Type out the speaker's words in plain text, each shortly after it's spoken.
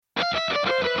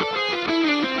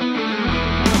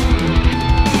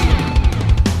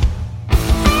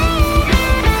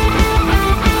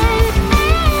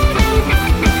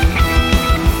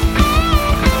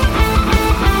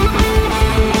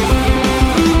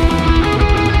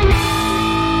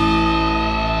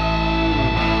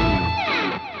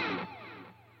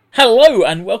Hello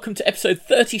and welcome to episode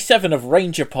 37 of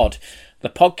Ranger Pod,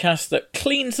 the podcast that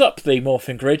cleans up the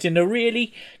Morphin Grid in a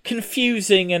really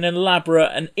confusing and elaborate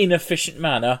and inefficient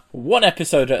manner, one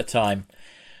episode at a time.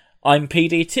 I'm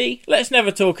PDT, let's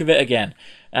never talk of it again.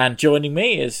 And joining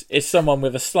me is someone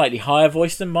with a slightly higher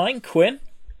voice than mine, Quinn.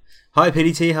 Hi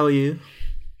PDT, how are you?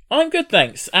 I'm good,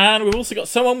 thanks. And we've also got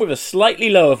someone with a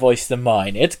slightly lower voice than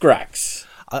mine, it's Grax.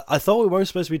 I thought we weren't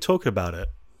supposed to be talking about it.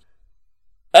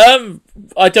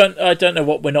 I don't know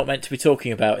what we're not meant to be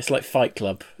talking about. It's like Fight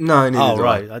Club. No, neither do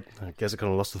right. I guess I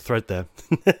kind of lost the thread there.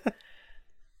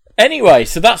 Anyway,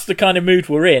 so that's the kind of mood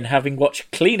we're in, having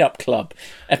watched Clean Up Club,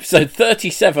 episode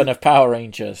 37 of Power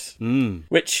Rangers,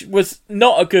 which was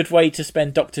not a good way to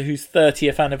spend Doctor Who's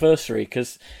 30th anniversary,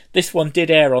 because this one did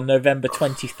air on November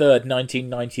 23rd,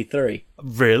 1993.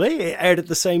 Really? It aired at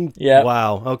the same... Yeah.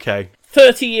 Wow, okay.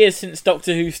 30 years since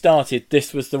Doctor Who started,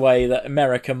 this was the way that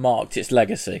America marked its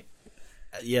legacy.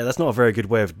 Yeah, that's not a very good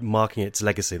way of marking its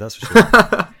legacy, that's for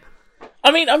sure.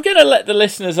 I mean, I'm going to let the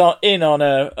listeners in on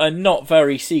a not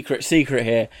very secret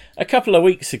here. A couple of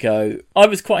weeks ago, I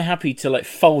was quite happy to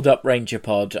fold up Ranger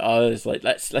Pod. I was like,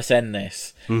 let's end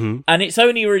this. Mm-hmm. And it's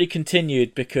only really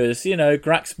continued because,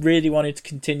 Grax really wanted to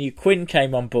continue. Quinn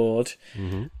came on board.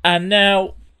 Mm-hmm. And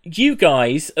now you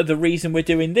guys are the reason we're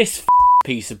doing this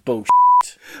piece of bullshit.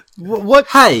 What?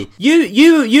 Hey,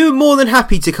 you're more than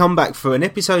happy to come back for an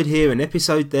episode here, an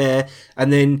episode there,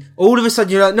 and then all of a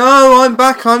sudden you're like, no, I'm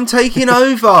back, I'm taking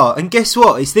over. And guess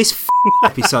what? It's this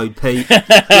episode, Pete. Look,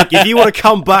 if you want to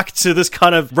come back to this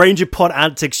kind of Ranger Pod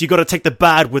antics, you got to take the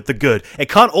bad with the good. It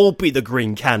can't all be the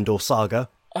Green Candle saga.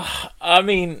 I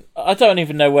mean, I don't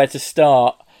even know where to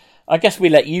start. I guess we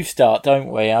let you start, don't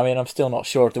we? I mean, I'm still not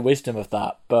sure of the wisdom of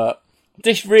that, but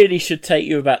this really should take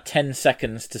you about 10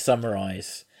 seconds to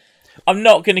summarise. I'm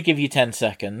not going to give you 10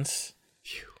 seconds.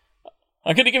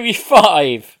 I'm going to give you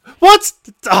 5. What?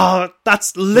 Oh,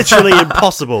 that's literally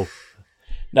impossible.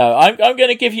 No, I'm going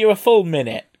to give you a full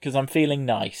minute because I'm feeling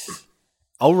nice.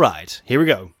 All right, here we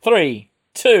go. 3,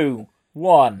 2,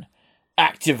 1,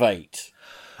 activate.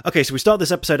 Okay, so we start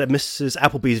this episode at Mrs.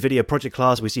 Appleby's video project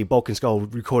class. We see Bulk and Skull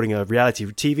recording a reality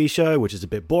TV show, which is a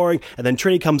bit boring. And then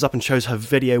Trini comes up and shows her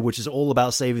video, which is all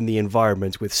about saving the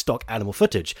environment with stock animal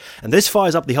footage. And this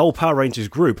fires up the whole Power Rangers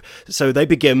group. So they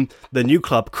begin the new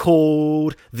club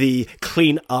called the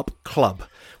Clean Up Club,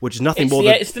 which is nothing more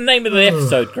than... It's the name of the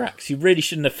episode, Grax. You really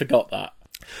shouldn't have forgot that.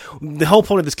 The whole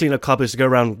point of this Clean Up Club is to go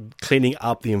around cleaning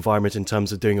up the environment in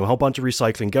terms of doing a whole bunch of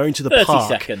recycling, going to the 30 park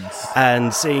seconds.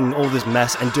 And seeing all this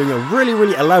mess and doing a really,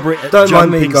 really elaborate Don't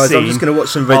mind me, guys. scene. I'm just going to watch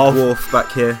some Red Dwarf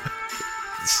back here.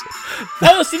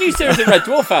 Oh, there's a new series of Red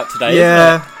Dwarf out today,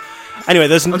 Yeah. isn't it? Anyway,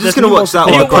 I'm just going to watch that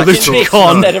You're one. watching this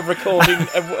instead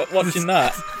of watching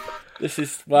that. This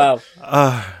is... Wow.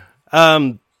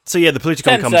 So yeah, the Polluticon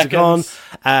 10 comes on, seconds.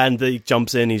 and he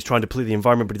jumps in, he's trying to pollute the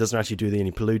environment, but he doesn't actually do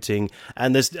any polluting.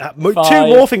 And there's two 5,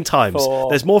 morphing times. 4,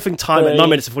 there's morphing time 3, at 9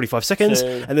 minutes and 45 seconds,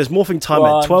 2, and there's morphing time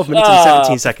 1. at 12 minutes and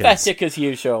 17 seconds. Pathetic as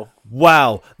usual.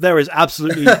 Wow, there is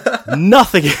absolutely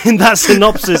nothing in that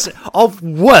synopsis of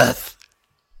worth.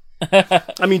 I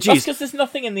mean, That's geez. because there's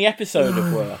nothing in the episode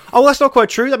of worth. Oh, that's not quite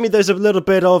true. I mean, there's a little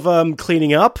bit of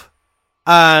cleaning up,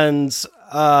 and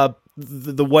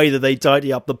the way that they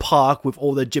tidy up the park with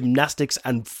all the gymnastics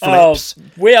and flips. Oh,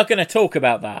 we are going to talk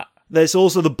about that. There's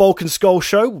also the Bulk and Skull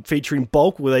show featuring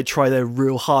Bulk, where they try their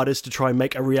real hardest to try and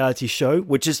make a reality show,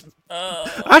 which is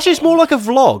actually it's more like a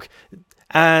vlog.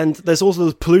 And there's also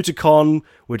the Polluticon,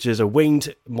 which is a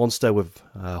winged monster with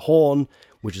a horn,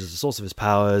 which is the source of his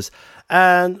powers,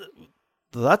 and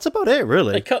that's about it,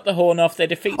 really. They cut the horn off, they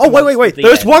defeat Oh, the monster wait. at the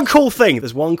There's end. one cool thing.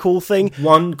 There's one cool thing.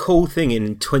 One cool thing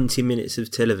in 20 minutes of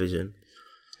television.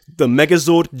 The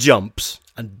Megazord jumps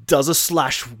and does a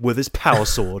slash with his power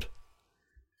sword.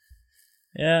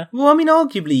 Yeah. Well, I mean,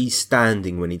 arguably he's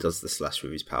standing when he does the slash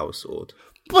with his power sword.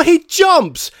 But he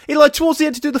jumps! He, towards the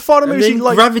end to do the final And moves,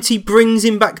 then gravity brings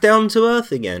him back down to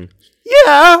Earth again.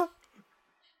 Yeah!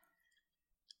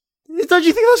 Don't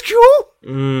you think that's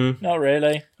cool? Not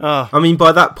really. I mean,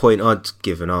 by that point, I'd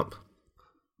given up.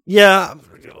 Yeah,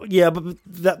 but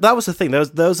that was the thing.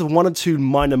 There was one or two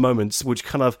minor moments which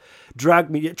kind of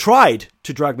tried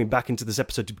to drag me back into this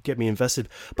episode to get me invested,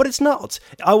 but it's not.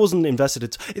 I wasn't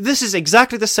invested. This is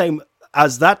exactly the same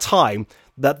as that time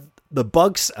that the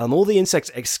bugs and all the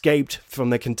insects escaped from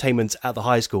their containments at the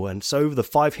high school, and so the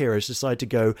 5 heroes decide to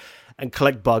go and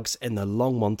collect bugs in the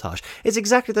long montage. It's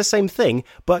exactly the same thing,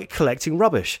 but collecting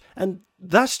rubbish, and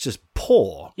that's just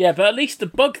poor. Yeah, but at least the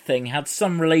bug thing had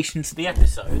some relation to the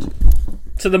episode.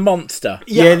 To the monster.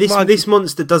 Yeah, this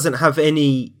monster doesn't have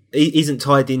any isn't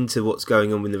tied into what's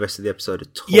going on with the rest of the episode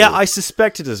at all. Yeah, I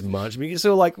suspected as much. I mean, it's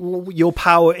sort of like your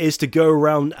power is to go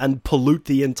around and pollute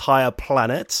the entire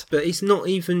planet. But it's not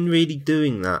even really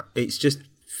doing that. It's just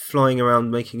flying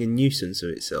around making a nuisance of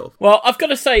itself. Well, I've got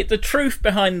to say, the truth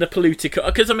behind the pollutica...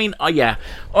 Because, I mean, I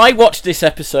watched this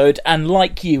episode, and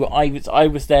like you, I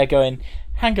was there going,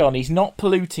 hang on, he's not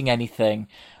polluting anything.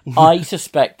 I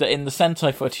suspect that in the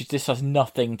Sentai footage, this has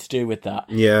nothing to do with that.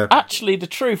 Yeah. Actually, the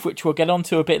truth, which we'll get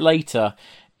onto a bit later,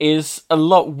 is a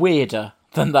lot weirder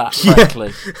than that,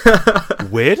 frankly.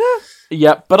 Weirder?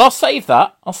 Yeah, but I'll save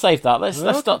that. Let's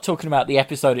start talking about the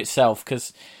episode itself,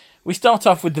 because we start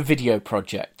off with the video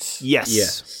project.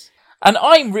 Yes. And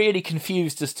I'm really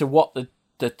confused as to what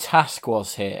the task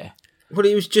was here. Well,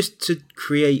 it was just to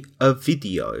create a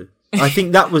video. I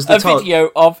think that was the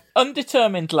video of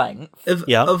undetermined length. Of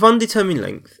undetermined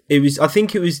length. I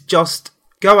think it was just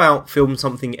go out, film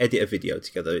something, edit a video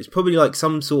together. It's probably like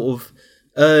some sort of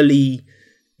early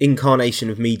incarnation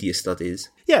of media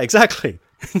studies. Yeah, exactly.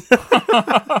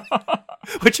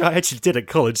 Which I actually did at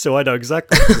college, so I know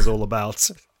exactly what it's all about.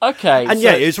 Okay. And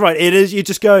yeah, it's right. It is. You're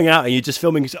just going out and you're just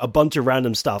filming a bunch of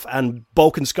random stuff. And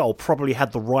Bulk and Skull probably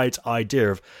had the right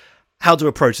idea of how to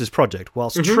approach this project.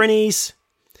 Whilst Trini's...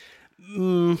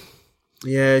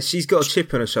 Yeah, she's got a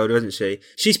chip on her shoulder, hasn't she?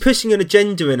 She's pushing an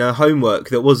agenda in her homework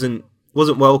that wasn't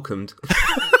welcomed.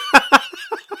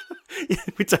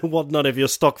 We don't want none of your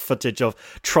stock footage of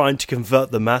trying to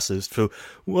convert the masses to,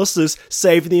 what's this,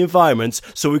 saving the environment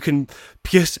so we can,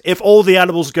 because if all the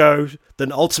animals go,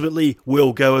 then ultimately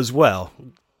we'll go as well.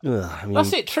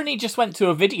 That's it. Trini just went to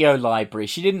a video library.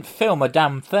 She didn't film a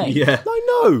damn thing. Yeah. I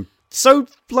know. So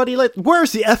bloody late. Where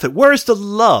is the effort? Where is the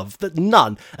love? That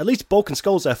none. At least Bulk and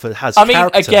Skull's effort has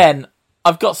character. Again,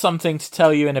 I've got something to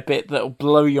tell you in a bit that'll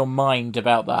blow your mind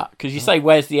about that. Because you say,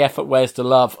 where's the effort, where's the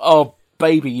love? Oh,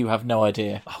 baby, you have no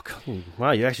idea. Oh, God.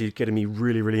 Wow, you're actually getting me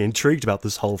really, really intrigued about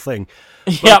this whole thing.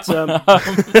 Yep.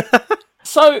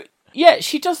 So, yeah,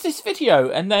 she does this video,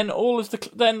 and then all of the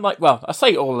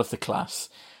class,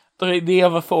 the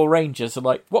other four rangers are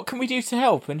like, what can we do to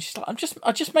help? And she's like,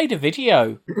 I just made a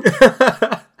video.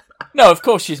 No, of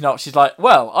course she's not. She's like,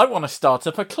 well, I want to start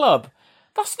up a club.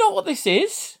 That's not what this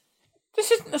is.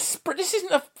 This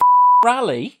isn't a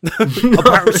rally.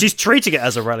 Apparently she's treating it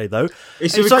as a rally, though.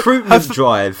 It's a recruitment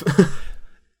drive.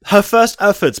 Her first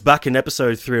efforts back in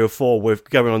episode 3 or 4 with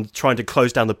going on trying to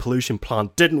close down the pollution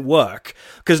plant didn't work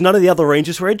because none of the other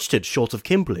rangers were interested, short of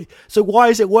Kimberly. So why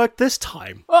has it worked this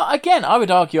time? Well, again, I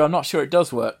would argue I'm not sure it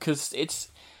does work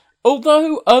because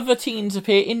although other teens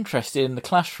appear interested in the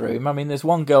classroom, I mean, there's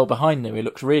one girl behind them who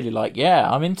looks really like, yeah,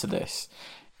 I'm into this.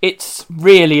 It's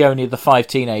really only the 5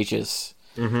 teenagers.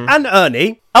 Mm-hmm. And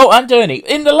Ernie. Oh, and Ernie.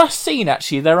 In the last scene,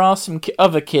 actually, there are some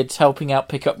other kids helping out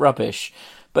pick up rubbish.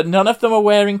 But none of them are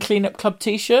wearing Clean Up Club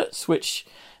t-shirts, which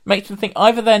makes them think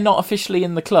either they're not officially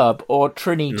in the club or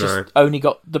Trini just only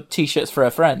got the t-shirts for her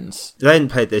friends. They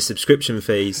hadn't paid their subscription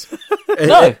fees.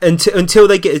 No. Until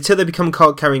they become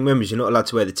card-carrying members, you're not allowed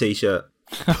to wear the t-shirt.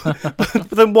 But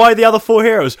then why the other 4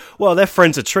 heroes? Well, they're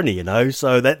friends of Trini, you know,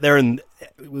 so they're in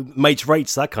mates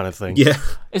rates, that kind of thing. Yeah.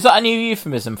 Is that a new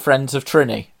euphemism? Friends of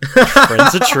Trini?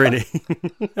 Friends of Trini.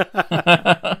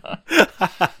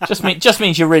 Just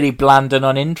means you're really bland and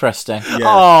uninteresting. Yeah.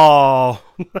 Oh.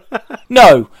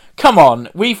 No, come on.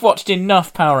 We've watched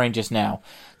enough Power Rangers now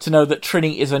to know that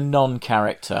Trini is a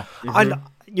non-character. Mm-hmm.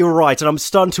 You're right, and I'm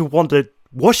starting to wonder,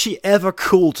 was she ever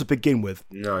cool to begin with?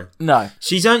 No.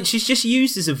 She's just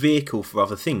used as a vehicle for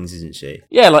other things, isn't she?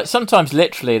 Yeah, like sometimes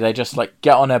literally they just like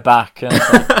get on her back and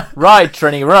it's like, ride,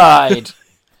 Trini, ride.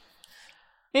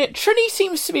 Yeah, Trini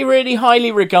seems to be really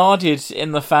highly regarded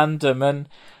in the fandom, and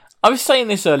I was saying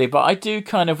this earlier, but I do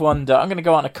kind of wonder, I'm going to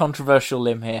go on a controversial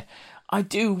limb here, I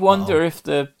do wonder if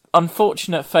the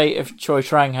unfortunate fate of Choi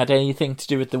Trang had anything to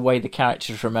do with the way the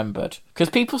character's remembered. Because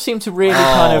people seem to really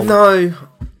kind of... No,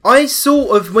 I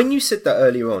sort of, when you said that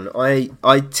earlier on,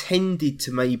 I tended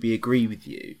to maybe agree with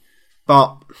you,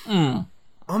 but I'm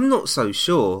not so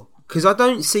sure. Because I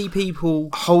don't see people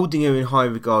holding her in high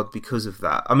regard because of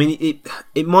that. I mean,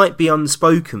 it might be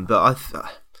unspoken, but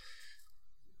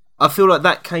I feel like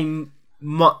that came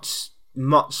much.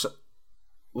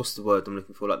 What's the word I'm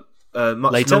looking for? Like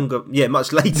much later? Longer. Yeah,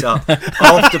 much later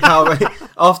after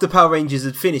Power Rangers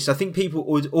had finished. I think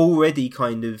people had already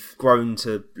kind of grown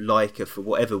to like her for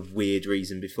whatever weird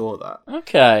reason before that.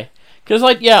 Okay, because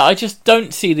I just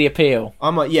don't see the appeal.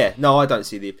 I'm like, I don't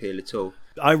see the appeal at all.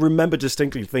 I remember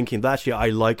distinctly thinking that actually I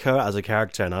like her as a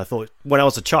character, and I thought when I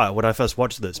was a child, when I first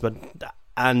watched this, but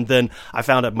And then I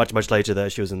found out much, much later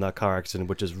that she was in that car accident,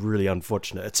 which is really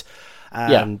unfortunate.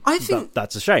 And I think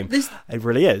that's a shame. It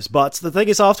really is. But the thing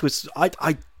is, afterwards,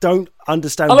 I don't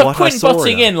understand I what love I Quinn saw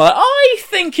butting her. in like, I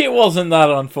think it wasn't that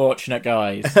unfortunate,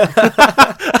 guys.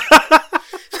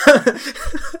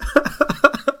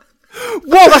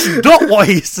 Well, that's not what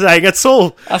he's saying at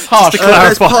all. That's harsh. Just to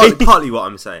That's clarify. partly what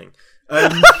I'm saying.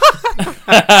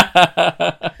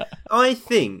 I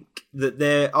think that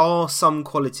there are some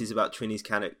qualities about Trini's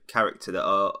character that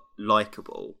are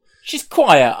likable. She's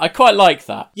quiet. I quite like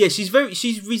that. Yeah, she's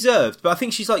reserved, but I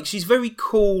think she's very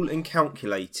cool and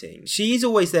calculating. She is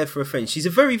always there for a friend. She's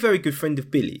a very, very good friend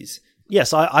of Billy's.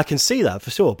 Yes, I can see that for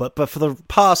sure. But for the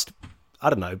past, I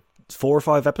don't know, 4 or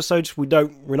 5 episodes,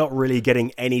 we're not really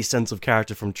getting any sense of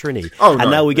character from Trini. Oh, no,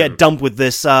 and now we no. get dumped with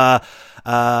this a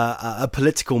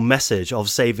political message of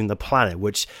saving the planet,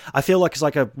 which I feel like is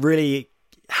like a really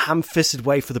ham-fisted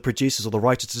way for the producers or the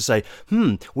writers to say,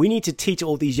 we need to teach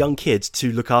all these young kids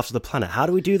to look after the planet. How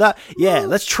do we do that? Yeah,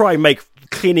 let's try and make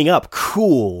cleaning up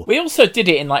cool. We also did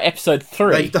it in like episode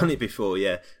 3. They've done it before,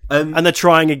 yeah. And they're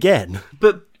trying again.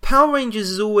 But Power Rangers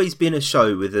has always been a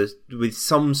show with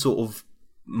some sort of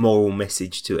moral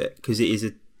message to it, because it is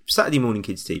a Saturday morning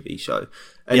kids TV show,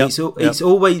 and it's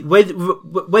always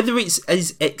whether it's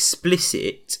as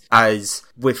explicit as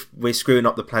we're screwing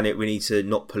up the planet, we need to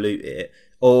not pollute it,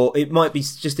 or it might be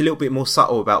just a little bit more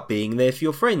subtle about being there for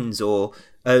your friends, or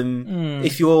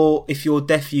if you're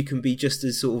deaf, you can be just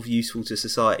as sort of useful to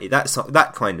society.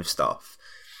 That kind of stuff.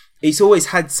 It's always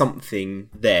had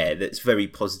something there that's very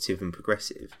positive and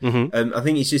progressive. Mm-hmm. I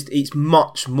think it's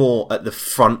much more at the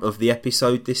front of the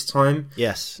episode this time.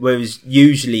 Yes. Whereas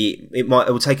usually it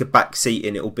will take a back seat,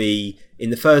 and it'll be in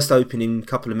the first opening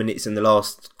couple of minutes and the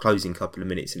last closing couple of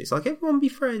minutes, and it's like, everyone be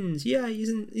friends. Yeah,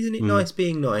 isn't it nice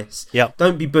being nice? Yeah.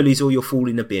 Don't be bullies or you'll fall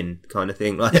in a bin, kind of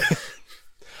thing. Like.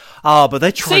 But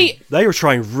they were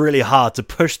trying really hard to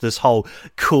push this whole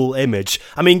cool image.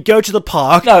 I mean, go to the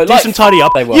park, do some tidy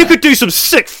up. You could do some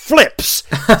sick flips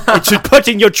into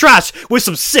putting your trash with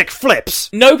some sick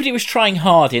flips. Nobody was trying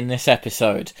hard in this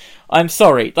episode. I'm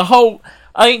sorry. I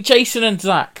think Jason and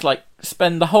Zach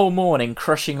spend the whole morning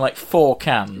crushing 4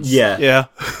 cans. Yeah.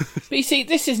 But you see,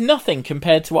 this is nothing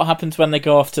compared to what happens when they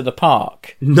go off to the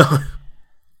park. No.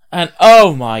 And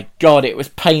oh my god, it was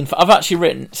painful. I've actually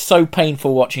written so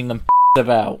painful watching them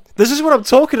about. This is what I'm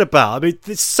talking about. I mean,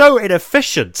 it's so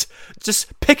inefficient.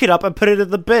 Just pick it up and put it in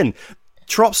the bin.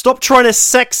 Stop trying to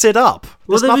sex it up.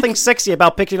 There's nothing sexy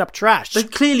about picking up trash. They've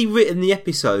clearly written the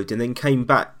episode and then came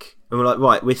back and were like,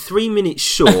 right, we're 3 minutes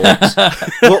short.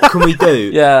 What can we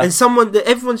do? Yeah. And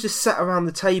everyone's just sat around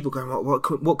the table going,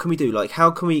 what can we do? Like,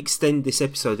 how can we extend this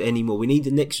episode anymore? We need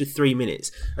an extra 3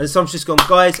 minutes. And someone's just gone,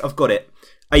 guys, I've got it.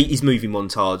 80s movie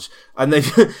montage, and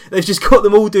they've just got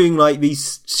them all doing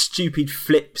these stupid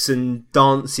flips and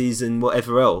dances and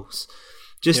whatever else,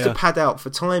 just to pad out for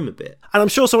time a bit. And I'm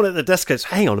sure someone at the desk goes,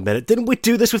 hang on a minute, didn't we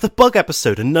do this with the Bug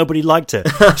episode and nobody liked it?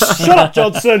 Shut up,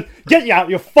 Johnson! Get you out,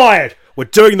 you're fired! We're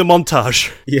doing the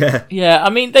montage. Yeah, I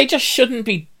mean, they just shouldn't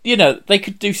be, they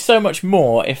could do so much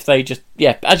more if they just,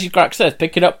 as Greg says,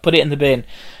 pick it up, put it in the bin.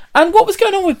 And what was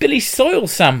going on with Billy's soil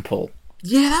sample?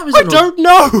 Yeah, that was. I don't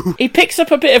know. He picks up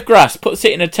a bit of grass, puts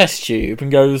it in a test tube,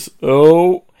 and goes,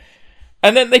 "Oh!"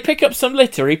 And then they pick up some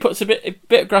litter. He puts a bit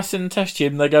of grass in the test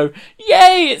tube, and they go,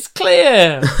 "Yay, it's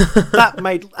clear!" That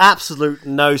made absolute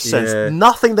no sense. Yeah.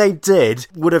 Nothing they did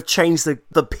would have changed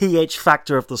the pH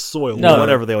factor of the soil or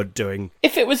whatever they were doing.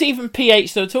 If it was even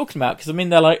pH they were talking about, because I mean,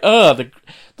 they're like, the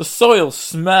soil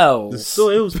smells. The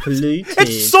soil's polluted.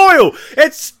 It's soil.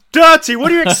 It's dirty. What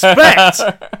do you expect?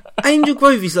 Angel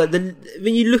Grove is when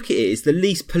you look at it, it's the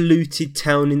least polluted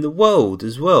town in the world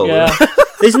as well. Yeah.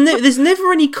 There's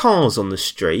never any cars on the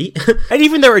street. And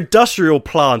even their industrial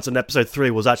plant in episode 3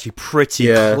 was actually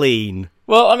pretty clean.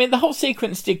 Well, I mean, the whole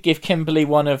sequence did give Kimberly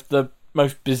one of the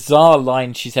most bizarre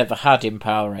lines she's ever had in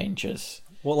Power Rangers.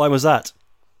 What line was that?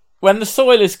 When the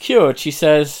soil is cured, she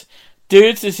says,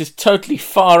 "Dudes, this is totally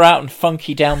far out and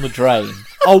funky down the drain."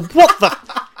 Oh, what the...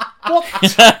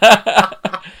 What?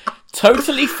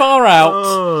 Totally far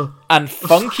out and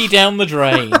funky down the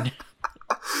drain.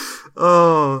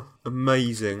 Oh,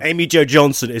 amazing. Amy Jo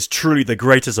Johnson is truly the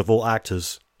greatest of all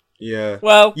actors. Yeah.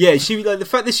 Well, yeah, the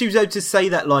fact that she was able to say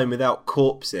that line without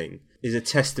corpsing is a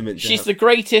testament to she's her. the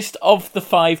greatest of the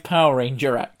 5 Power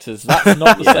Ranger actors. That's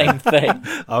not the same thing.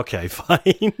 Okay, fine.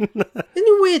 Isn't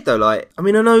it weird though? I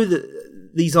know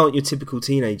that these aren't your typical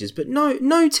teenagers, but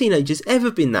no teenager's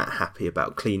ever been that happy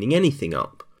about cleaning anything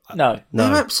up. No.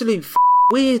 They're absolute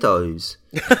weirdos.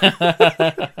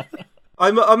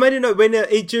 I made a note when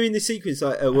during the sequence,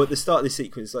 like, at the start of the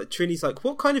sequence, like Trini's like,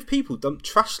 "What kind of people dump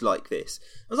trash like this?"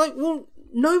 I was like, "Well,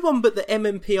 no one but the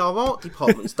MMPR art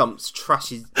department dumps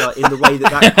trash in the way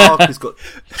that park has got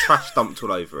trash dumped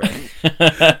all over it."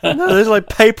 No, there's like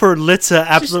paper and litter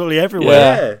absolutely everywhere.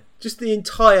 Yeah, just the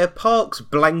entire park's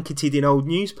blanketed in old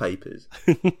newspapers.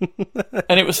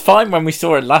 And it was fine when we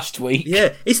saw it last week.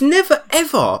 Yeah, it's never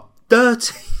ever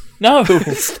dirty. No.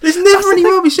 There's never any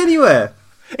rubbish anywhere.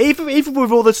 Even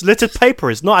with all this littered paper,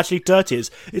 it's not actually dirty.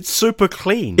 It's super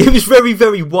clean. It was very,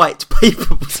 very white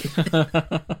paper.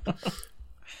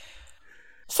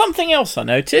 Something else I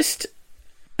noticed.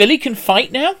 Billy can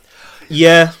fight now?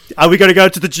 Yeah. Are we going to go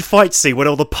to the fight scene when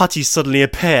all the putties suddenly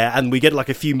appear and we get like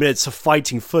a few minutes of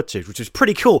fighting footage, which is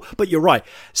pretty cool. But you're right.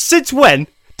 Since when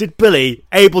did Billy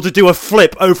able to do a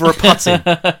flip over a putty?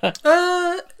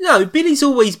 No, Billy's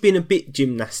always been a bit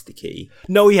gymnasticy.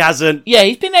 No, he hasn't. Yeah,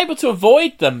 he's been able to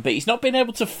avoid them, but he's not been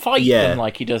able to fight them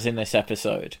like he does in this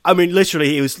episode. I mean, literally,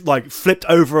 he was like flipped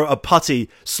over a putty,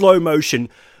 slow motion,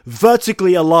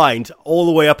 vertically aligned all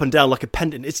the way up and down like a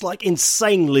pendant. It's like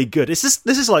insanely good. This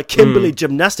is like Kimberly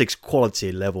gymnastics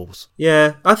quality levels.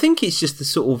 Yeah, I think it's just the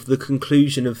sort of the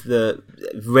conclusion of the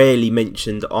rarely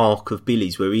mentioned arc of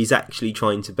Billy's, where he's actually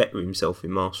trying to better himself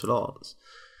in martial arts.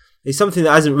 It's something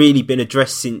that hasn't really been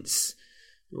addressed since,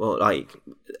 well, like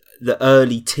the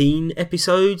early teen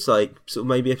episodes, like sort of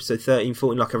maybe episode 13,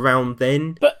 14, like around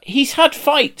then. But he's had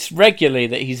fights regularly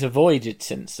that he's avoided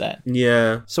since then.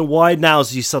 Yeah. So why now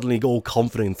is he suddenly all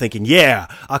confident and thinking, yeah,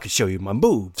 I can show you my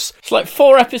moves? It's like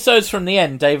 4 episodes from the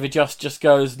end, David just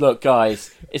goes, look, guys,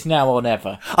 it's now or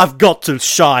never. I've got to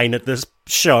shine at this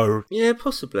show. Yeah,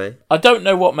 possibly. I don't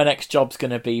know what my next job's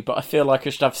going to be, but I feel like I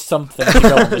should have something to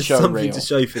go on the show something reel. to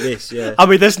show for this, yeah. I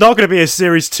mean, there's not going to be a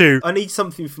series 2. I need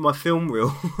something for my film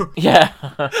reel. Yeah.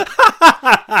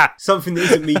 Something that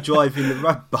isn't me driving the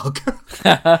rug bug.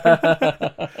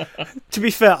 To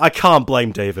be fair, I can't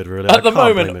blame David, really. At the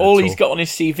moment, all he's got on his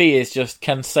CV is just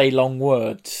can say long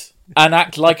words and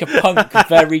act like a punk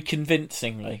very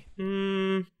convincingly.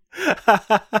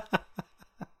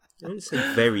 I wouldn't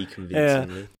say very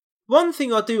convincingly. Yeah. One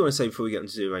thing I do want to say before we get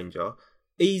onto Zyuranger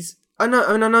is, I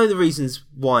know the reasons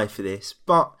why for this,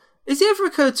 but has it ever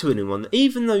occurred to anyone that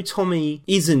even though Tommy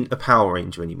isn't a Power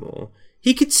Ranger anymore,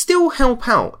 he could still help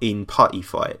out in putty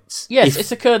fights? Yes,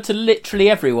 it's occurred to literally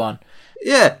everyone.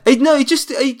 Yeah, it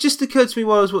just occurred to me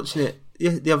while I was watching it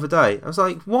the other day. I was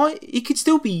like, why? He could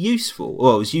still be useful.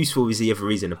 Well, as useful as he ever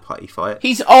is in a putty fight.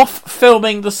 He's off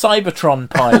filming the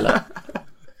Cybertron pilot.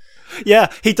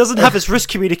 Yeah, he doesn't have his wrist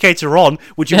communicator on,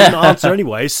 which he wouldn't answer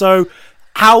anyway, so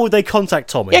how would they contact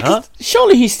Tommy, huh?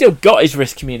 Surely he's still got his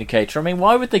wrist communicator. I mean,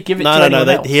 why would they give it to anyone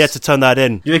else? He had to turn that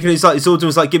in. You reckon his order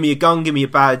was like, give me a gun, give me a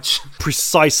badge?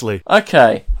 Precisely.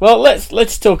 Okay, well,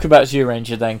 let's talk about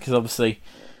Zyuranger then, because obviously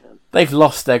they've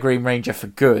lost their Green Ranger for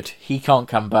good. He can't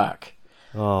come back.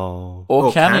 Oh.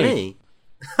 Or can he?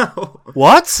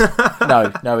 What?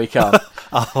 No, he can't.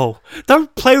 Oh,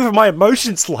 don't play with my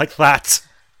emotions like that.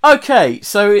 Okay,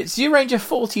 so it's Zyuranger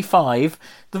 45.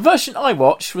 The version I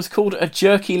watched was called A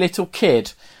Jerky Little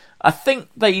Kid. I think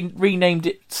they renamed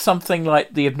it something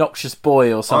like The Obnoxious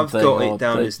Boy or something. I've got it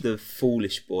down as The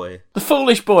Foolish Boy. The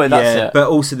Foolish Boy, that's it. But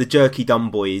also The Jerky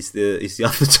Dumb Boy is the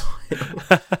other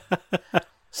title.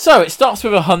 So it starts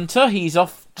with a hunter. He's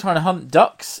off trying to hunt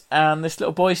ducks, and this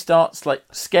little boy starts like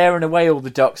scaring away all the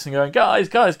ducks and going, guys,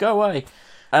 go away.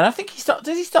 And I think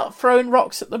does he start throwing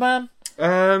rocks at the man?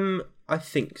 I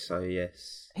think so,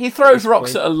 yes. He throws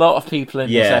rocks at a lot of people in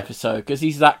this episode because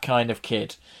he's that kind of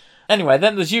kid. Anyway,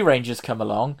 then the Zyurangers come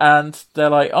along and they're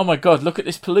like, oh my god, look at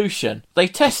this pollution. They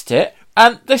test it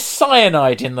and there's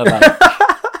cyanide in the lake.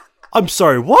 I'm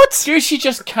sorry, what? Juicy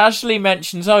just casually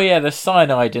mentions, oh yeah, there's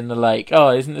cyanide in the lake.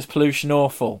 Oh, isn't this pollution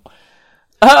awful?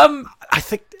 I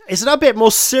think, isn't that a bit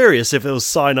more serious if it was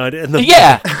cyanide in the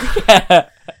Yeah.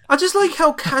 I just like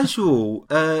how casual,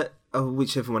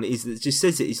 whichever one it is that just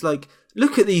says it. It's like,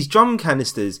 look at these drum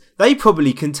canisters. They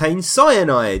probably contain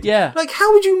cyanide. Yeah. Like,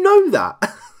 how would you know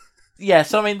that? Yeah,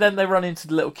 so I mean, then they run into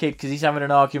the little kid because he's having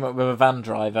an argument with a van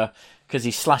driver because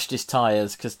he slashed his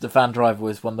tyres because the van driver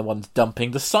was one of the ones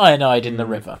dumping the cyanide in the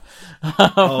river.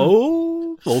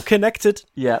 Oh, all connected.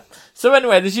 Yeah. So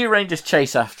anyway, the Zyurangers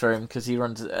chase after him because he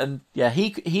runs... And yeah,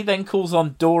 he then calls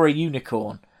on Dora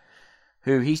Unicorn,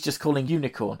 who he's just calling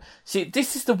Unicorn. See,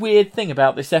 this is the weird thing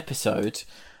about this episode.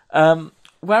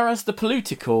 Whereas the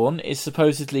Polluticorn is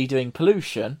supposedly doing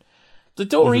pollution, the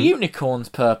Dora Unicorn's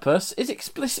purpose is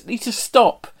explicitly to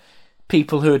stop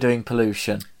people who are doing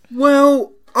pollution.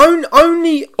 Well,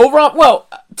 only... Or, well,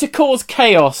 to cause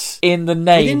chaos in the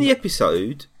name. Within the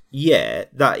episode, yeah,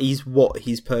 that is what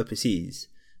his purpose is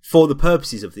for the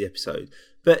purposes of the episode.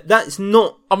 But that's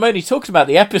not... I'm only talking about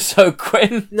the episode,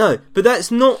 Quinn. No, but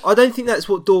that's not... I don't think that's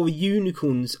what Dora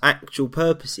Unicorn's actual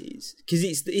purpose is. Because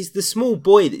it's the small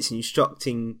boy that's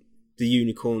instructing the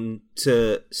unicorn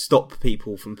to stop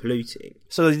people from polluting.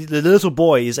 So the little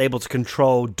boy is able to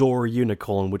control Dora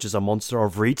Unicorn, which is a monster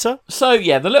of Rita? So,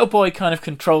 yeah, the little boy kind of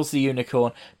controls the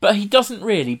unicorn, but he doesn't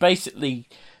really. Basically,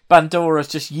 Bandora's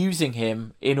just using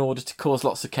him in order to cause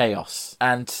lots of chaos.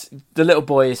 And the little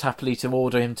boy is happily to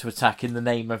order him to attack in the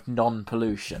name of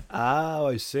non-pollution. Oh,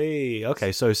 I see.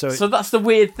 Okay, so that's the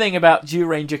weird thing about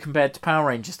Zyuranger compared to Power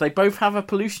Rangers. They both have a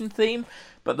pollution theme,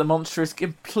 but the monster is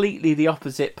completely the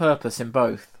opposite purpose in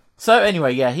both. So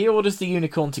anyway, yeah, he orders the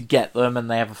unicorn to get them, and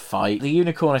they have a fight. The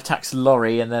unicorn attacks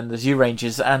Laurie, and then the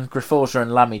Zyurangers and Grifforza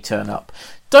and Lammy turn up.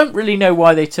 Don't really know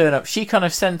why they turn up. She kind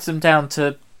of sends them down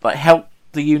to help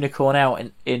the unicorn out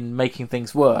in making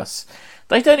things worse.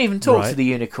 They don't even talk to the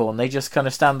unicorn. They just kind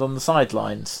of stand on the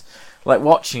sidelines,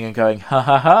 watching and going, ha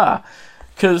ha ha.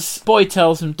 Because Boy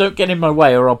tells them, don't get in my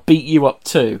way or I'll beat you up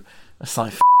too. It's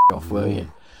like, f*** off, will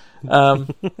you?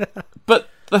 But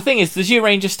the thing is, the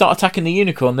Zyurangers start attacking the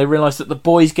unicorn. They realise that the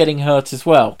boy's getting hurt as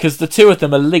well, because the two of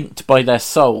them are linked by their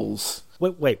souls.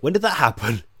 Wait, when did that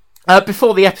happen?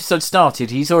 Before the episode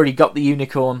started, he's already got the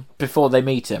unicorn before they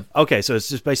meet him. Okay, so it's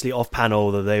just basically off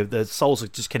panel that their souls are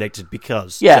just connected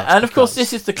because. Yeah, and of course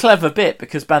this is the clever bit,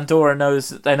 because Bandora knows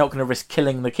that they're not going to risk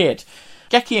killing the kid.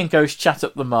 Geki and Ghost chat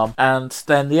up the mum, and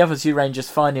then the other Zyurangers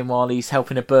find him while he's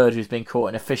helping a bird who's been caught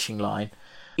in a fishing line.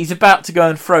 He's about to go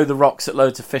and throw the rocks at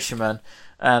loads of fishermen,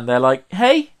 and they're like,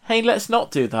 hey, let's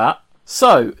not do that.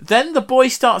 So, then the boy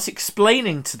starts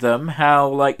explaining to them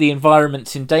how, the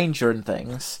environment's in danger and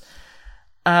things.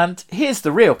 And here's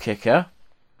the real kicker.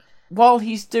 While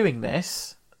he's doing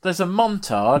this, there's a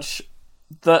montage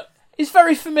that is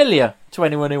very familiar to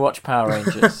anyone who watched Power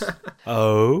Rangers.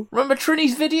 Oh? Remember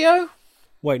Trini's video?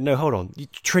 Wait, no, hold on.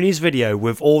 Trini's video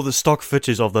with all the stock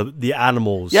footage of the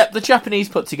animals. Yep, the Japanese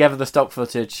put together the stock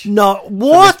footage. No,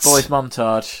 what? For this boy's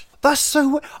montage. That's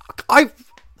so...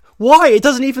 Why? It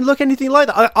doesn't even look anything like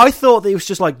that. I thought that it was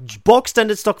just box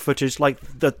standard stock footage,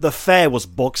 the fair was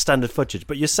box standard footage,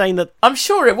 but you're saying that... I'm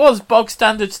sure it was bog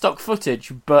standard stock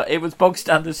footage, but it was bog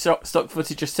standard stock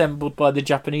footage assembled by the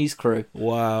Japanese crew.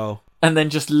 Wow. And then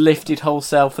just lifted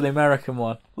wholesale for the American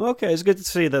one. Okay, it's good to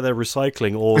see that they're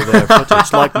recycling all their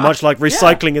footage, much like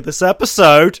recycling in this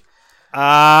episode.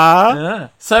 Yeah.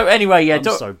 So anyway, yeah,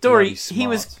 Dory,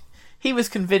 smart. he was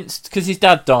convinced, because his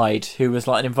dad died, who was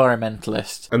an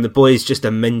environmentalist. And the boy's just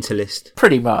a mentalist.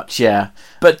 Pretty much, yeah.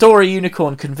 But Dora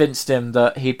Unicorn convinced him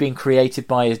that he'd been created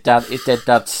by his dead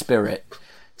dad's spirit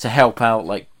to help out,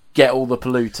 get all the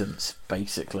pollutants,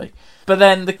 basically. But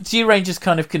then the Zyurangers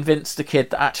kind of convinced the kid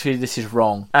that actually this is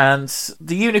wrong. And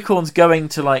the unicorn's going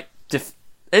to, I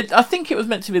think it was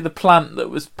meant to be the plant that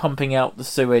was pumping out the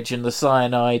sewage and the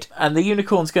cyanide. And the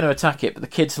unicorn's going to attack it, but the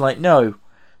kid's like, no,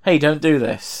 hey, don't do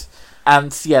this.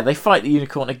 And, yeah, they fight the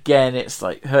unicorn again. It's,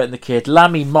 hurting the kid.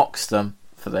 Lammy mocks them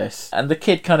for this. And the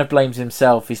kid kind of blames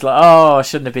himself. He's like, oh, I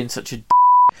shouldn't have been such a d***.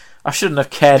 I shouldn't have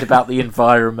cared about the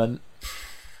environment.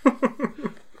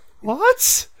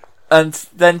 What? And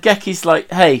then Geki's like,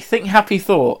 hey, think happy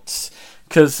thoughts,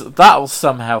 because that'll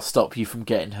somehow stop you from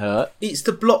getting hurt. It's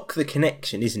to block the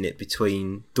connection, isn't it,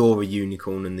 between Dora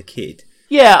Unicorn and the kid?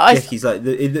 Yeah, Geki's like,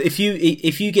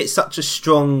 if you get such a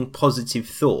strong positive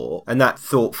thought, and that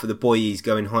thought for the boy is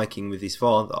going hiking with his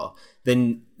father,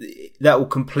 then that will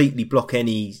completely block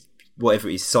any, whatever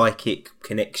it is, psychic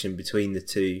connection between the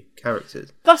two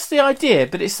characters. That's the idea,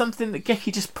 but it's something that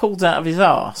Geki just pulled out of his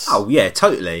arse. Oh yeah,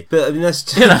 totally. But I mean, that's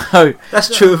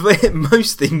that's true of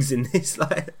most things in this.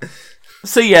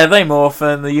 So yeah, they morph,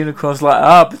 and the unicorn's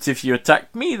like, but if you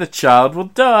attack me, the child will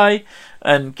die.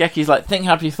 And Geki's like, think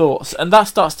happy thoughts. And that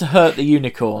starts to hurt the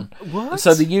unicorn. What?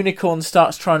 So the unicorn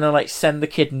starts trying to, send the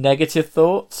kid negative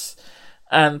thoughts.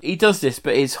 And he does this,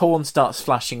 but his horn starts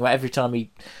flashing every time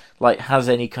he, has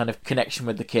any kind of connection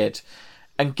with the kid.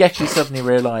 And Geki suddenly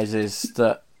realises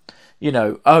that,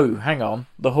 oh, hang on,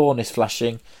 the horn is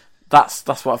flashing. That's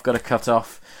what I've got to cut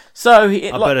off. So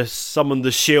I better summon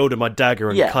the shield and my dagger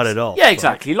and cut it off. Yeah,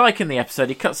 exactly. Like in the episode,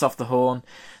 he cuts off the horn.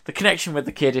 The connection with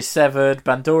the kid is severed.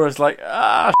 Bandora's like,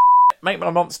 make my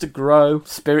monster grow.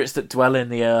 Spirits that dwell in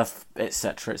the earth,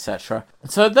 etc., etc.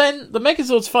 So then the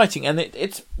Megazord's fighting, and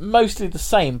it's mostly the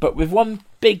same, but with one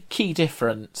big key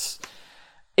difference.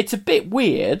 It's a bit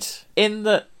weird in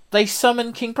that they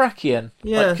summon King Brachion.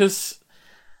 Yeah. Because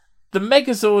the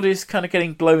Megazord is kind of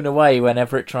getting blown away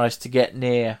whenever it tries to get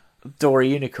near Dora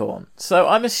Unicorn. So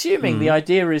I'm assuming the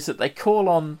idea is that they call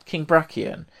on King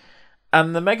Brachion,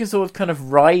 and the Megazord kind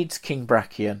of rides King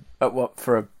Brachion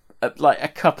for a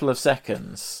couple of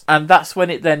seconds, and that's when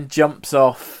it then jumps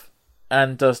off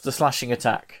and does the slashing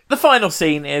attack. The final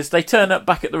scene is they turn up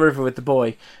back at the river with the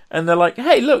boy, and they're like,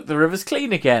 "Hey, look, the river's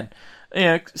clean again. You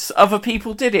know, other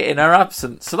people did it in our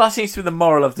absence." So that seems to be the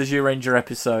moral of the Zyuranger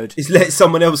episode. Is let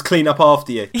someone else clean up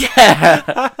after you.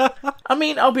 Yeah. I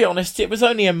mean, I'll be honest, it was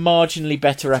only a marginally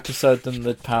better episode than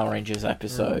the Power Rangers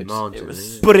episode.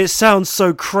 But it sounds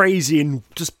so crazy and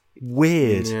just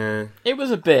weird. Yeah. It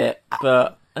was a bit,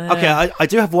 but... Okay, I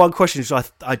do have one question, which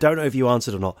I don't know if you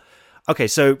answered or not. Okay,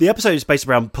 so the episode is based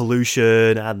around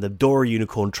pollution and the Dora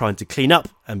Unicorn trying to cleaning up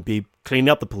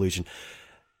the pollution.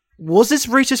 Was this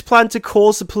Rita's plan to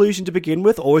cause the pollution to begin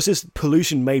with, or is this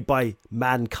pollution made by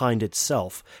mankind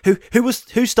itself? Who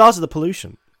started the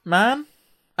pollution? Man,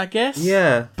 I guess?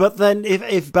 Yeah. But then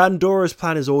if Bandora's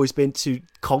plan has always been to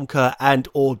conquer and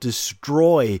or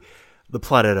destroy the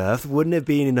planet Earth, wouldn't it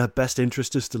be in her best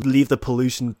interest just to leave the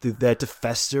pollution there to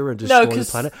fester and destroy the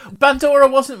planet? Bandora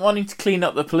wasn't wanting to clean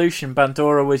up the pollution.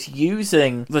 Bandora was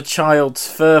using the child's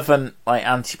fervent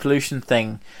anti-pollution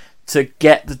thing to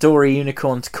get the Dora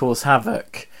Unicorn to cause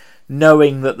havoc,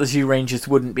 knowing that the Zyurangers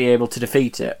wouldn't be able to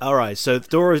defeat it. Alright, so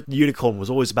Dora Unicorn was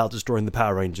always about destroying the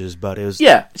Power Rangers, but it was...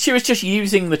 Yeah, she was just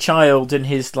using the child in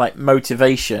his,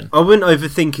 motivation. I wouldn't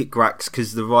overthink it, Grax,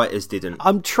 because the writers didn't.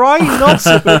 I'm trying not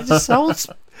to, but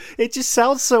it just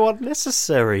sounds so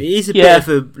unnecessary. It is a bit of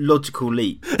a logical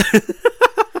leap.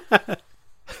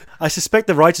 I suspect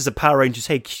the writers of Power Rangers,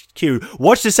 hey Q,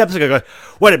 watch this episode and go,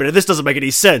 wait a minute, this doesn't make any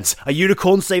sense. A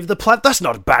unicorn saved the planet? That's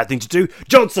not a bad thing to do.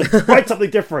 Johnson, write something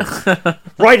different.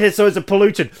 Write it so it's a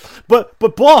pollutant. But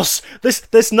boss,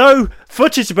 there's no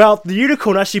footage about the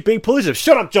unicorn actually being polluted.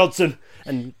 Shut up, Johnson.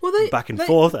 And back and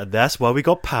forth, and that's why we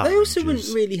got Power Rangers. They also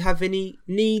wouldn't really have any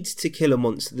need to kill a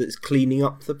monster that's cleaning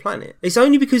up the planet. It's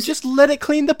only because... Just let it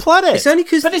clean the planet. It's only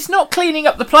because... But it's not cleaning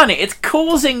up the planet, it's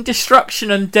causing destruction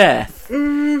and death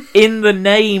in the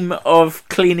name of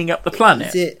cleaning up the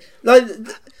planet. Is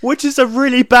it... Which is a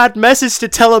really bad message to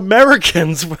tell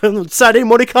Americans when Saturday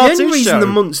morning cartoon show. The only reason the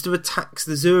monster attacks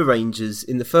the Zyurangers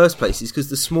in the first place is because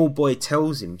the small boy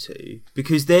tells him to,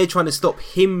 because they're trying to stop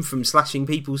him from slashing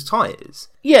people's tyres.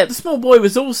 Yeah, the small boy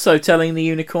was also telling the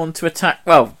unicorn to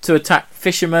attack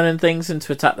fishermen and things and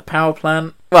to attack the power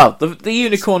plant. Well, the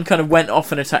unicorn kind of went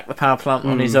off and attacked the power plant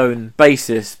on his own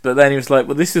basis, but then he was like,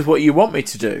 well, this is what you want me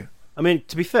to do. I mean,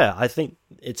 to be fair, I think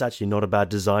it's actually not a bad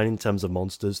design in terms of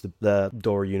monsters, the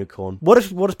Dora Unicorn. What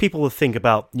if people think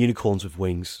about unicorns with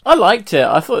wings? I liked it.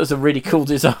 I thought it was a really cool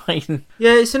design.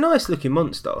 Yeah, it's a nice looking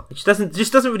monster. It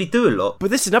just doesn't really do a lot.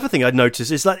 But this is another thing I'd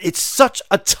noticed, is that it's such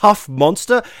a tough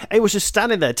monster. It was just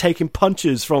standing there taking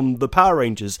punches from the Power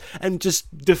Rangers and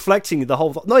just deflecting the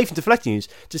whole... Not even deflecting,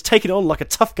 just taking it on like a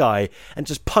tough guy and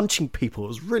just punching people. It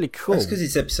was really cool. That's because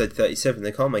it's episode 37.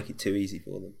 They can't make it too easy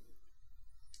for them.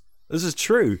 This is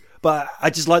true, but I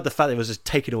just like the fact that it was just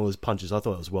taking all his punches. I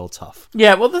thought it was well tough.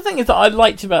 Yeah, well, the thing is that I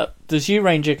liked about the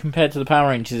Zyuranger compared to the Power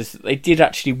Rangers is that they did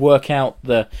actually work out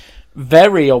the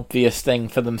very obvious thing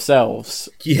for themselves.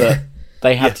 Yeah. That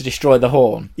they had to destroy the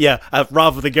horn. Yeah,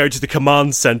 rather than go to the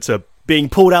command center, being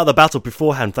pulled out of the battle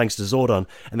beforehand thanks to Zordon,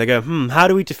 and they go, how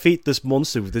do we defeat this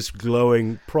monster with this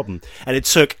glowing problem? And it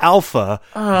took Alpha,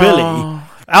 Billy...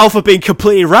 Alpha being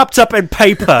completely wrapped up in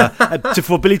paper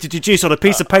for Billy to deduce on a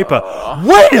piece of paper.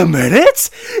 Wait a minute!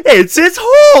 It's its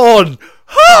horn!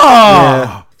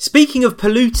 Yeah. Speaking of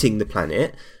polluting the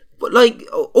planet, but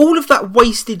all of that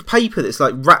wasted paper that's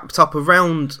wrapped up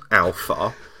around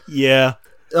Alpha. Yeah.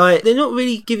 They're not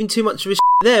really giving too much of a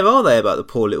there, are they, about the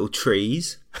poor little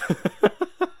trees?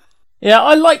 Yeah,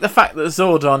 I like the fact that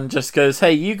Zordon just goes,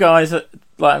 hey, you guys, I'm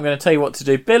going to tell you what to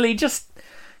do. Billy, just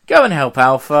go and help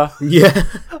Alpha. Yeah.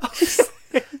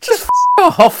 just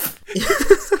off.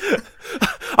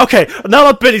 Okay, now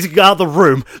that Billy's out of the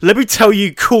room, let me tell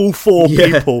you cool four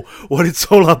people what it's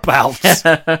all about.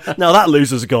 Now that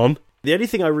loser's gone. The only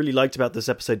thing I really liked about this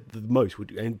episode the most,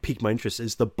 and piqued my interest,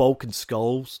 is the Bulk and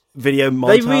Skulls video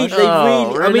montage.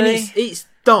 Really? I mean, it's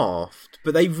daft,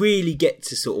 but they really get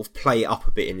to sort of play it up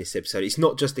a bit in this episode. It's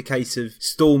not just a case of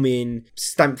storm in,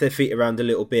 stamp their feet around a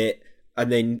little bit, and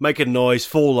then make a noise,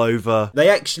 fall over.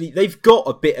 They've got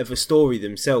a bit of a story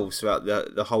themselves throughout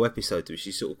the whole episode, which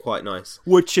is sort of quite nice.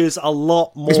 Which is a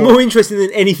lot more... It's more interesting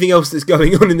than anything else that's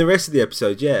going on in the rest of the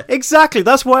episode, yeah. Exactly,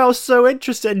 that's why I was so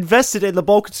invested in the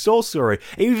Bulk and Skull story.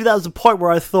 Even that was the point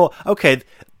where I thought, okay,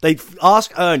 they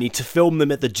ask Ernie to film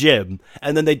them at the gym,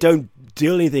 and then they don't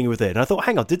do anything with it. And I thought,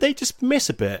 hang on, did they just miss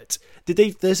a bit?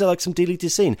 there's like some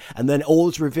deleted scene, and then all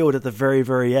is revealed at the very,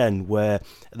 very end where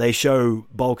they show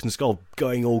Bulk and Skull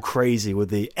going all crazy with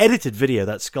the edited video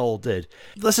that Skull did.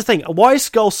 That's the thing. Why is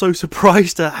Skull so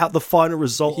surprised at how the final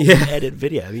result of the edit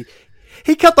video? I mean,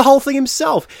 he cut the whole thing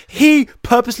himself. He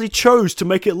purposely chose to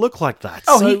make it look like that.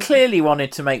 Oh, he clearly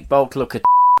wanted to make Bulk look a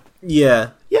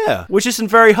Yeah. Yeah, which isn't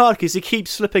very hard because he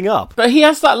keeps slipping up. But he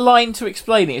has that line to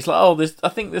explain it. It's like, oh, I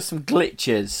think there's some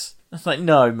glitches. It's like,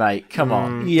 no, mate, come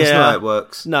on. That's not how it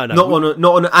works. No. Not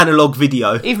on an analog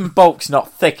video. Even Bulk's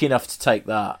not thick enough to take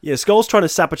that. Yeah, Skull's trying to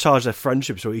sabotage their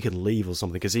friendship so he can leave or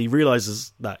something because he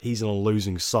realises that he's on a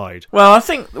losing side. Well, I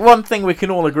think one thing we can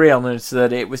all agree on is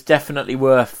that it was definitely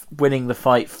worth winning the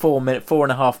fight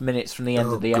 4.5 minutes from the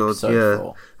end of the episode.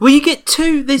 For. Well, you get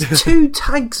there's two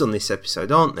tags on this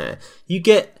episode, aren't there? You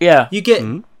get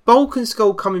Bulk and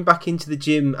Skull coming back into the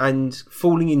gym and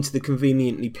falling into the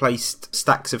conveniently placed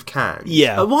stacks of cans.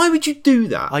 Yeah. Why would you do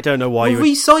that? I don't know why you're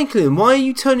recycling them. Why are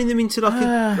you turning them into like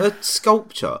a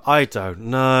sculpture? I don't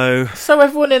know. So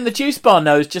everyone in the juice bar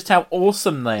knows just how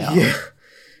awesome they are. Yeah.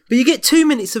 But you get 2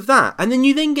 minutes of that, and then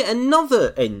you then get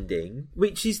another ending,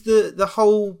 which is the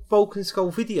whole Bulk and Skull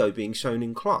video being shown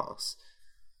in class.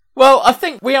 Well, I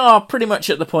think we are pretty much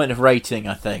at the point of rating,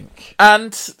 I think.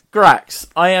 And, Grax,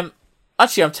 I'm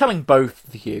telling both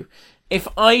of you, if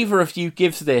either of you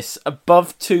gives this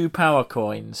above 2 power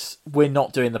coins, we're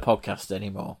not doing the podcast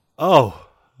anymore. Oh.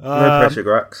 No pressure,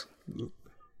 Grax.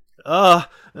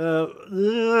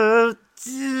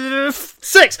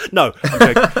 6! No.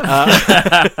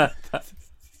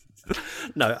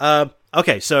 No.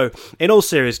 Okay, so, in all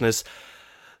seriousness,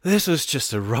 this was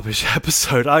just a rubbish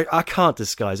episode. I can't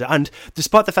disguise it. And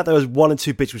despite the fact there was 1 and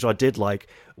 2 bits which I did like,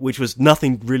 which was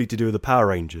nothing really to do with the Power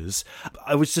Rangers,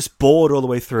 I was just bored all the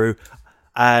way through,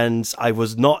 and I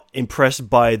was not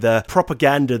impressed by the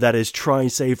propaganda that is try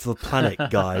and save the planet,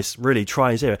 guys. Really,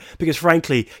 try and save it. Because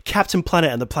frankly, Captain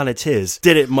Planet and the Planeteers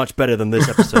did it much better than this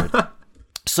episode.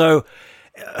 So,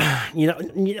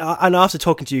 and after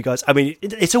talking to you guys, I mean,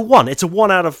 it's a 1. It's a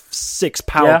 1 out of 6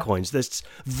 power coins. There's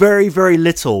very, very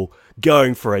little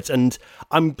going for it, and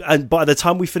by the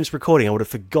time we finished recording, I would have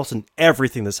forgotten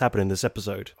everything that's happened in this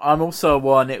episode. I'm also a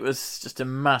 1. It was just a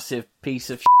massive piece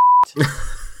of shit.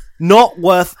 Not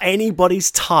worth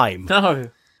anybody's time. No.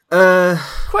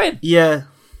 Quinn. Yeah.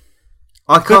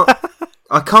 I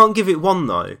can't give it 1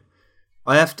 though.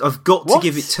 I've got to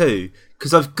give it 2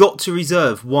 because I've got to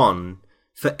reserve 1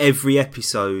 for every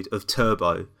episode of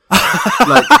Turbo.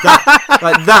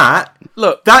 like that.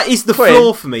 Look, that is the Quinn.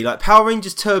 floor for me. Like Power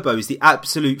Rangers Turbo is the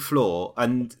absolute floor,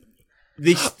 and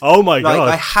this. Oh my god!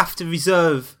 I have to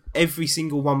reserve every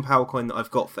single 1 power coin that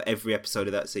I've got for every episode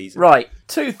of that season. Right,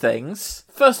 2 things.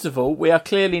 First of all, we are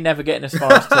clearly never getting as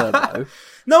far as Turbo.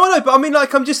 No, I know, but I mean,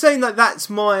 like, I'm just saying that that's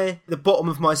the bottom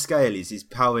of my scale is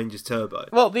Power Rangers Turbo.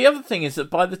 Well, the other thing is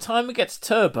that by the time we get to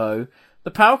Turbo,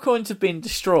 the power coins have been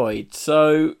destroyed,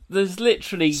 so there's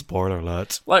literally... Spoiler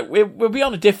alert. Like, we'll be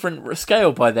on a different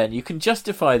scale by then. You can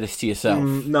justify this to yourself.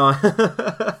 No.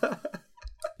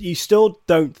 You still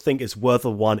don't think it's worth a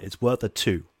 1, it's worth a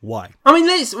 2. Why? I mean,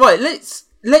 let's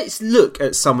look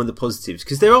at some of the positives,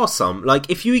 because there are some. Like,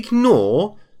 if you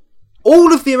ignore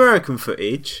all of the American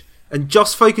footage and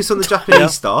just focus on the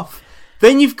Japanese stuff,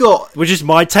 then you've got... Which is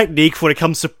my technique when it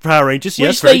comes to Power Rangers. Which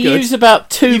yes, they very good. use about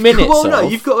 2 minutes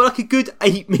you've got like a good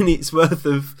 8 minutes worth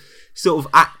of sort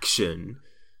of action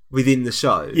within the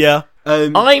show. Yeah.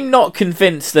 I'm not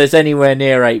convinced there's anywhere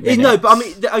near 8 minutes. No, but I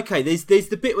mean, okay, there's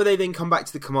the bit where they then come back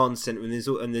to the command center and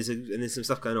there's some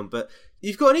stuff going on. But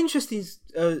you've got an interesting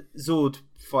Zord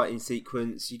fighting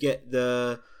sequence. You get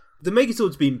the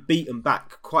Megazord's been beaten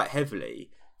back quite heavily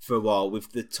for a while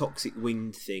with the toxic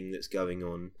winged thing that's going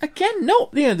on. Again,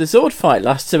 the Zord fight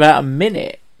lasts about a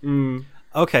minute.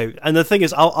 Okay, and the thing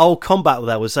is, I'll combat with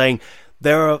that with saying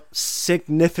there are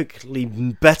significantly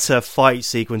better fight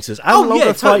sequences and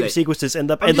longer fight sequences in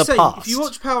the past. If you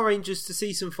watch Power Rangers to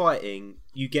see some fighting,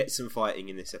 you get some fighting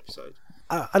in this episode.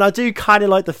 And I do kind of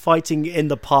like the fighting in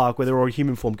the park where they're all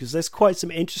human form because there's quite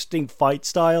some interesting fight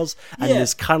styles and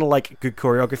there's kind of like good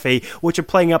choreography which are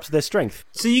playing up to their strength.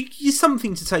 So you're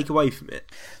something to take away from it.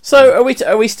 So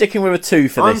are we sticking with a 2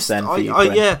 for this then? For you,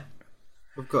 Quinn? Yeah.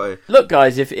 I've got it. Look,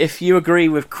 guys, if you agree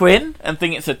with Quinn and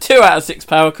think it's a 2 out of 6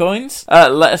 power coins,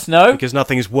 let us know. Because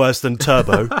nothing is worse than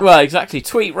Turbo. Well, exactly.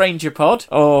 Tweet RangerPod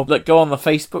or go on the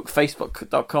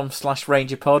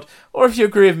facebook.com/RangerPod. Or if you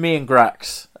agree with me and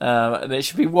Grax, it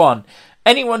should be 1.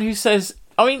 Anyone who says,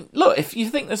 I mean, look, if you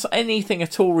think there's anything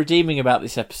at all redeeming about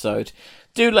this episode,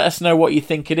 do let us know what you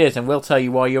think it is, and we'll tell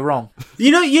you why you're wrong.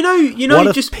 You know. One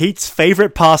of Pete's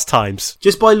favourite pastimes.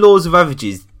 Just by laws of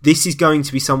averages, this is going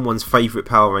to be someone's favourite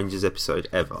Power Rangers episode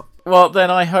ever. Well, then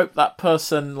I hope that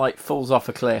person like falls off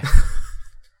a cliff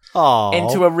Oh,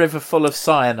 into a river full of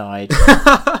cyanide.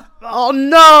 oh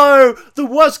no! The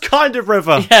worst kind of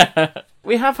river. Yeah.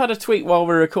 We have had a tweet while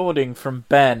we're recording from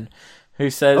Ben, who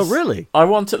says, Oh, really? I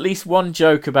want at least one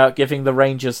joke about giving the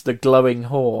Rangers the glowing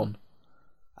horn.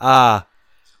 Ah.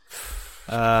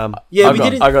 Yeah,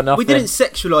 I got nothing. we didn't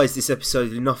sexualise this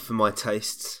episode enough for my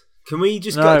tastes. Can we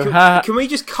just No, can we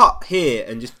just cut here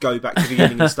and just go back to the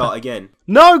beginning and start again?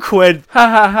 No, Quinn. Ha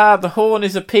ha ha, the horn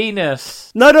is a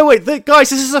penis. No, wait. Guys,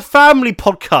 this is a family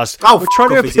podcast. Oh, we're trying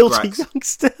to off, is it, appeal to Brax?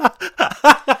 youngsters.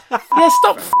 Yeah,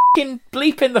 stop fucking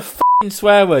bleeping the fucking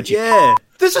swear word. Yeah.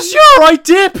 This is your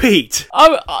idea, Pete.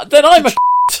 Then I'm a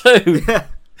too.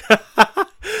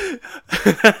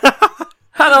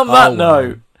 And on that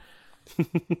note,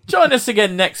 join us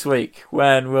again next week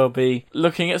when we'll be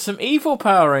looking at some evil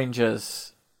Power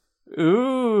Rangers.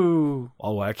 Ooh.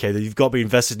 Oh, okay. You've got me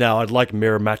invested now. I'd like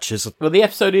mirror matches. Well, the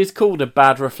episode is called A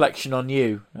Bad Reflection on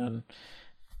You. And,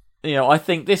 I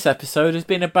think this episode has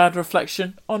been a bad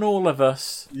reflection on all of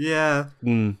us. Yeah.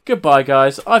 Goodbye,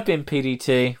 guys. I've been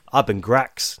PDT. I've been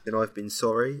Grax. And I've been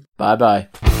sorry. Bye-bye.